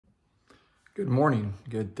Good morning.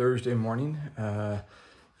 Good Thursday morning.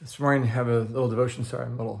 This morning I have a little devotion. Sorry,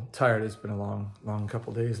 I'm a little tired. It's been a long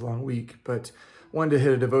couple days, long week, but wanted to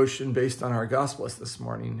hit a devotion based on our gospel list this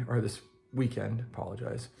morning, or this weekend,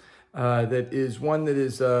 apologize. That is one that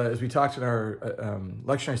is, as we talked in our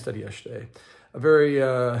lectionary study yesterday, a very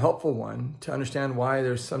helpful one to understand why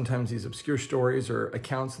there's sometimes these obscure stories or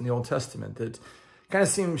accounts in the Old Testament that kind of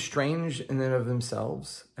seem strange in and of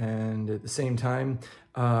themselves, and at the same time,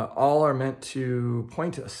 all are meant to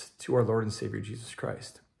point us to our Lord and Savior, Jesus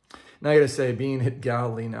Christ. Now, I gotta say, being in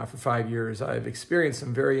Galilee now for 5 years, I've experienced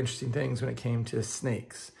some very interesting things when it came to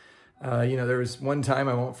snakes. There was one time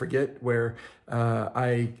I won't forget where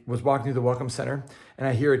I was walking through the Welcome Center and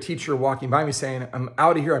I hear a teacher walking by me saying, "I'm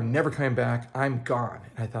out of here, I'm never coming back, I'm gone."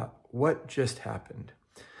 And I thought, what just happened?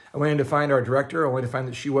 I went in to find our director, only to find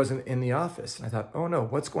that she wasn't in the office. And I thought, oh no,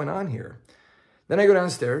 what's going on here? Then I go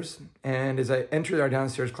downstairs, and as I enter our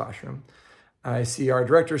downstairs classroom, I see our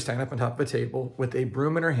director standing up on top of a table with a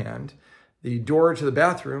broom in her hand. The door to the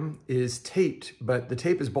bathroom is taped, but the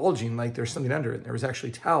tape is bulging like there's something under it. There was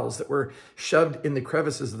actually towels that were shoved in the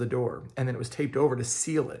crevices of the door, and then it was taped over to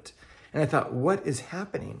seal it. And I thought, what is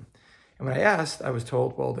happening? And when I asked, I was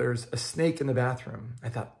told, well, there's a snake in the bathroom. I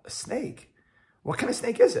thought, a snake? What kind of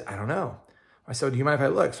snake is it? I don't know. I said, do you mind if I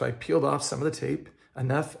look? So I peeled off some of the tape,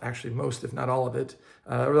 enough, actually most, if not all of it,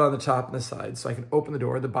 on the top and the side, so I can open the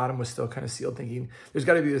door. The bottom was still kind of sealed, thinking there's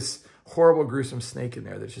got to be this horrible, gruesome snake in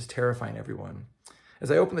there that's just terrifying everyone. As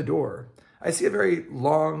I open the door, I see a very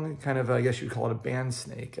long, kind of, I guess you'd call it a band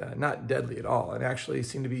snake, not deadly at all, and actually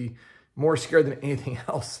seemed to be more scared than anything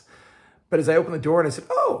else. But as I opened the door and I said,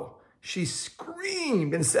 oh, she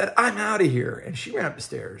screamed and said, "I'm out of here," and she ran up the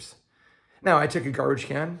stairs. Now, I took a garbage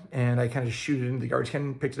can and I kind of shooted it into the garbage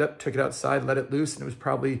can, picked it up, took it outside, let it loose, and it was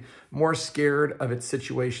probably more scared of its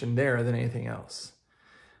situation there than anything else.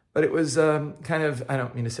 But it was kind of, I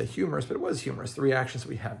don't mean to say humorous, but it was humorous, the reactions that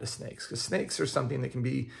we have to snakes, because snakes are something that can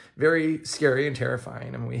be very scary and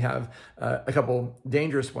terrifying. I mean, we have a couple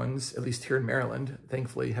dangerous ones, at least here in Maryland.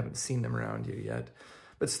 Thankfully, haven't seen them around here yet.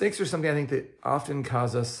 But snakes are something I think that often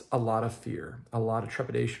cause us a lot of fear, a lot of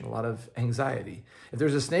trepidation, a lot of anxiety. If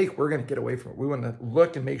there's a snake, we're going to get away from it. We want to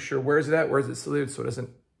look and make sure, where is it at? Where is it saluted so it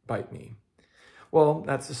doesn't bite me? Well,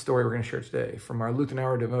 that's the story we're going to share today from our Lutheran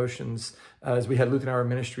Hour devotions. As we had Lutheran Hour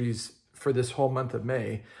ministries for this whole month of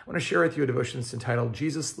May, I want to share with you a devotion that's entitled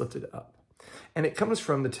Jesus Lifted Up. And it comes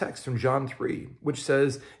from the text from John 3, which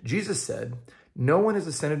says, Jesus said, "No one has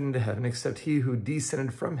ascended into heaven except he who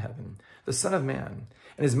descended from heaven, the Son of Man.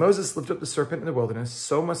 And as Moses lifted up the serpent in the wilderness,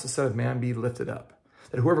 so must the Son of Man be lifted up,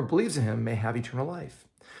 that whoever believes in him may have eternal life.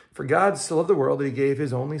 For God so loved the world that he gave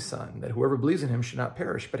his only Son, that whoever believes in him should not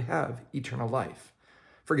perish, but have eternal life.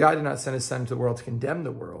 For God did not send his Son to the world to condemn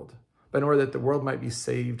the world, but in order that the world might be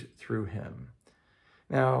saved through him."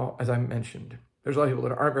 Now, as I mentioned, there's a lot of people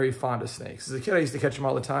that aren't very fond of snakes. As a kid, I used to catch them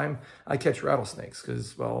all the time. I catch rattlesnakes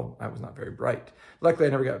because, well, I was not very bright. Luckily,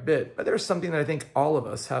 I never got bit. But there's something that I think all of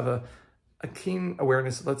us have a keen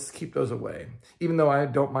awareness of. Let's keep those away. Even though I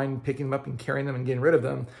don't mind picking them up and carrying them and getting rid of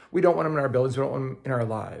them, we don't want them in our buildings. We don't want them in our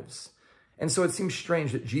lives. And so it seems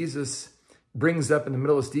strange that Jesus brings up in the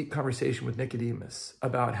middle of this deep conversation with Nicodemus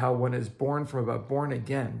about how one is born from above, born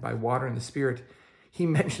again by water and the Spirit. He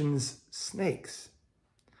mentions snakes.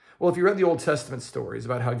 Well, if you read the Old Testament stories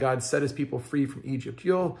about how God set his people free from Egypt,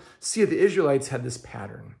 you'll see that the Israelites had this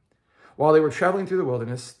pattern. While they were traveling through the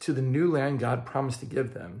wilderness to the new land God promised to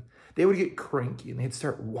give them, they would get cranky and they'd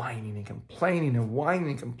start whining and complaining and whining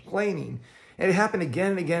and complaining. And it happened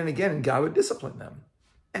again and again and again, and God would discipline them.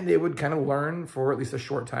 And they would kind of learn for at least a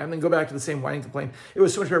short time, then go back to the same whining and complain. It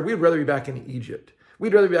was so much better. We'd rather be back in Egypt.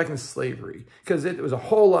 We'd rather be back in slavery because it was a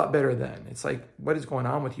whole lot better then. It's like, what is going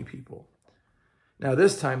on with you people? Now,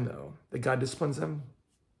 this time, though, that God disciplines them,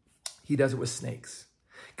 he does it with snakes.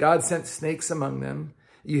 God sent snakes among them.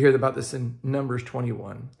 You hear about this in Numbers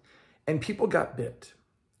 21. And people got bit.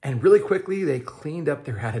 And really quickly, they cleaned up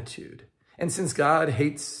their attitude. And since God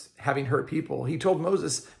hates having hurt people, he told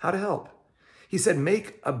Moses how to help. He said,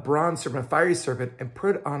 make a bronze serpent, a fiery serpent, and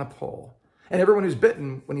put it on a pole. And everyone who's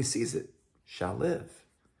bitten, when he sees it, shall live.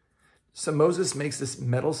 So Moses makes this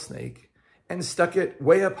metal snake and stuck it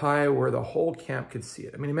way up high where the whole camp could see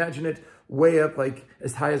it. I mean, imagine it way up, like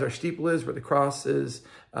as high as our steeple is, where the cross is,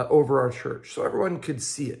 over our church. So everyone could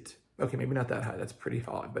see it. Okay, maybe not that high. That's pretty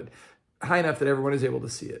odd, but high enough that everyone is able to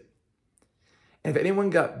see it. And if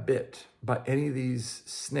anyone got bit by any of these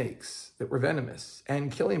snakes that were venomous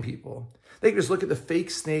and killing people, they could just look at the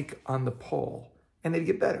fake snake on the pole and they'd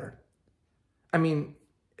get better. I mean,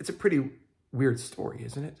 it's a pretty weird story,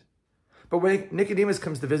 isn't it? But when Nicodemus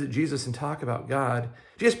comes to visit Jesus and talk about God,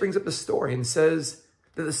 Jesus brings up the story and says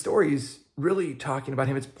that the story is really talking about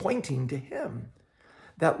him. It's pointing to him.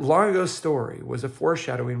 That long ago story was a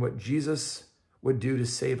foreshadowing what Jesus would do to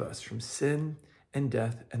save us from sin and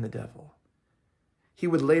death and the devil. He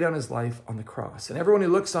would lay down his life on the cross, and everyone who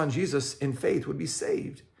looks on Jesus in faith would be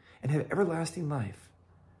saved and have everlasting life.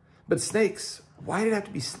 But snakes, why did it have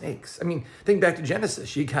to be snakes? I mean, think back to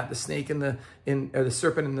Genesis. You got the snake or the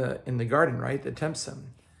serpent in the garden, right? That tempts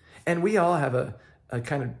him. And we all have a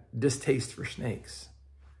kind of distaste for snakes.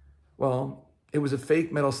 Well, it was a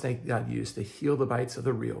fake metal snake God used to heal the bites of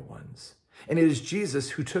the real ones. And it is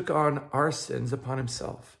Jesus who took on our sins upon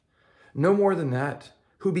himself. No more than that,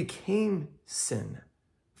 who became sin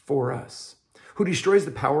for us, who destroys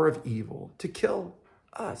the power of evil to kill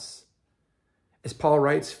us. As Paul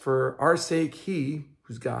writes, for our sake, he,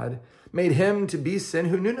 who's God, made him to be sin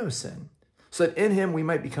who knew no sin, so that in him we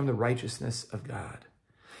might become the righteousness of God.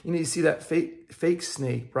 You see that fake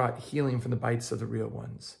snake brought healing from the bites of the real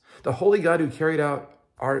ones. The holy God who carried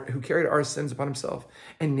our sins upon himself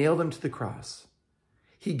and nailed them to the cross.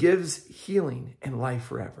 He gives healing and life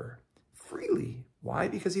forever, freely. Why?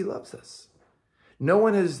 Because he loves us. No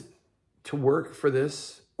one has to work for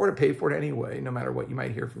this or to pay for it anyway, no matter what you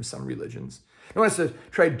might hear from some religions. No one has to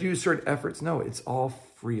try to do certain efforts. No, it's all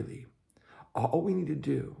freely. All we need to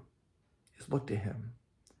do is look to him,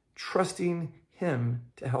 trusting him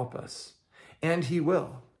to help us. And he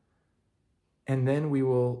will. And then we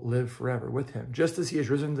will live forever with him, just as he has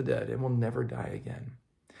risen from the dead and will never die again.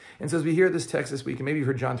 And so as we hear this text this week, and maybe you've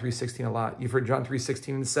heard John 3:16 a lot, you've heard John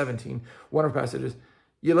 3:16 and 17, one of our passages,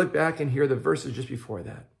 you look back and hear the verses just before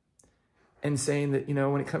that. And saying that,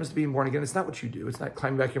 when it comes to being born again, it's not what you do. It's not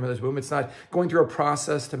climbing back your mother's womb. It's not going through a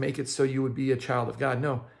process to make it so you would be a child of God.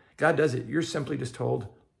 No, God does it. You're simply just told,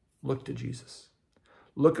 look to Jesus.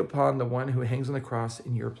 Look upon the one who hangs on the cross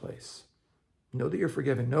in your place. Know that you're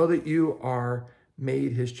forgiven. Know that you are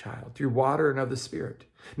made his child through water and of the Spirit.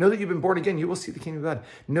 Know that you've been born again. You will see the kingdom of God.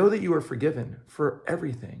 Know that you are forgiven for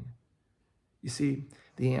everything. You see,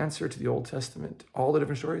 the answer to the Old Testament, all the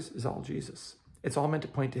different stories, is all Jesus. It's all meant to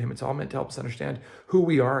point to him. It's all meant to help us understand who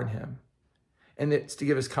we are in him. And it's to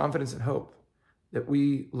give us confidence and hope that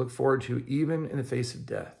we look forward to, even in the face of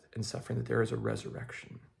death and suffering, that there is a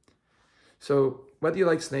resurrection. So whether you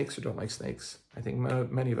like snakes or don't like snakes, I think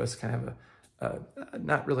many of us kind of have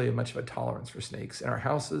not really much of a tolerance for snakes in our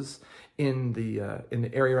houses, in the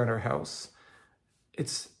area around our house.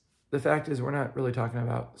 The fact is, we're not really talking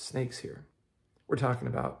about snakes here. We're talking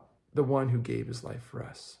about the one who gave his life for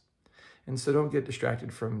us. And so don't get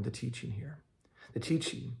distracted from the teaching here. The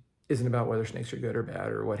teaching isn't about whether snakes are good or bad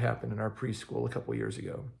or what happened in our preschool a couple of years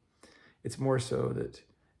ago. It's more so that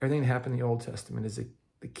everything that happened in the Old Testament is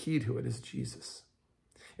the key to it is Jesus.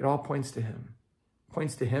 It all points to him.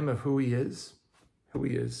 Points to him of who he is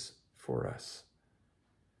for us.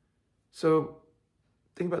 So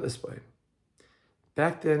think about it this way.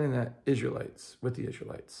 Back then with the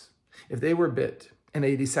Israelites, if they were bit and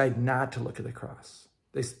they decide not to look at the cross,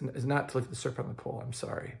 not to look at the serpent on the pole,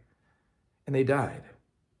 and they died,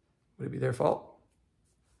 would it be their fault?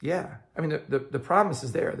 Yeah. I mean, the promise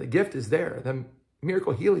is there. The gift is there. The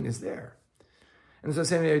miracle healing is there. And so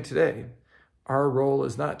same way today, our role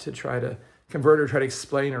is not to try to convert or try to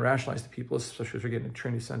explain or rationalize to people, especially as we're getting to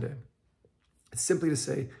Trinity Sunday. It's simply to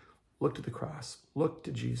say, look to the cross. Look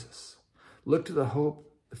to Jesus. Look to the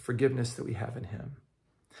hope, the forgiveness that we have in him.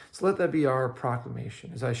 So let that be our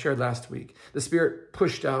proclamation. As I shared last week, the Spirit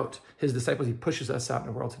pushed out his disciples. He pushes us out in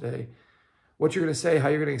the world today. What you're going to say, how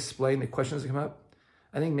you're going to explain the questions that come up,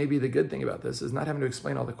 I think maybe the good thing about this is not having to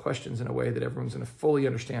explain all the questions in a way that everyone's going to fully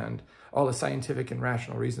understand all the scientific and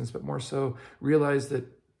rational reasons, but more so realize that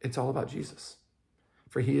it's all about Jesus.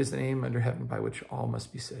 For he is the name under heaven by which all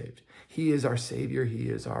must be saved. He is our Savior. He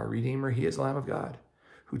is our Redeemer. He is the Lamb of God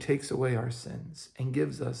who takes away our sins and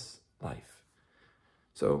gives us life.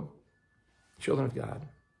 So, children of God,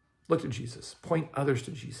 look to Jesus. Point others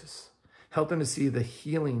to Jesus. Help them to see the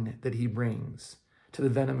healing that he brings to the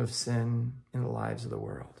venom of sin in the lives of the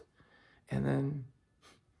world. And then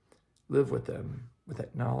live with them with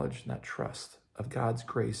that knowledge and that trust of God's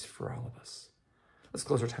grace for all of us. Let's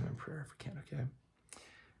close our time in prayer if we can, okay?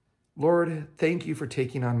 Lord, thank you for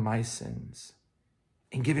taking on my sins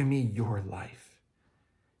and giving me your life.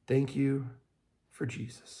 Thank you for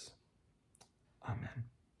Jesus. Amen.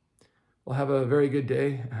 Well, have a very good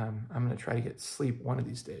day. I'm going to try to get sleep one of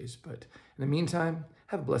these days, but in the meantime,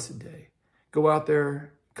 have a blessed day. Go out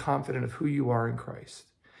there confident of who you are in Christ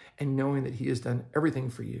and knowing that he has done everything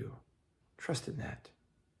for you. Trust in that.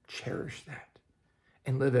 Cherish that.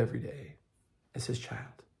 And live every day as his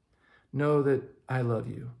child. know that I love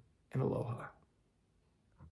you, and aloha.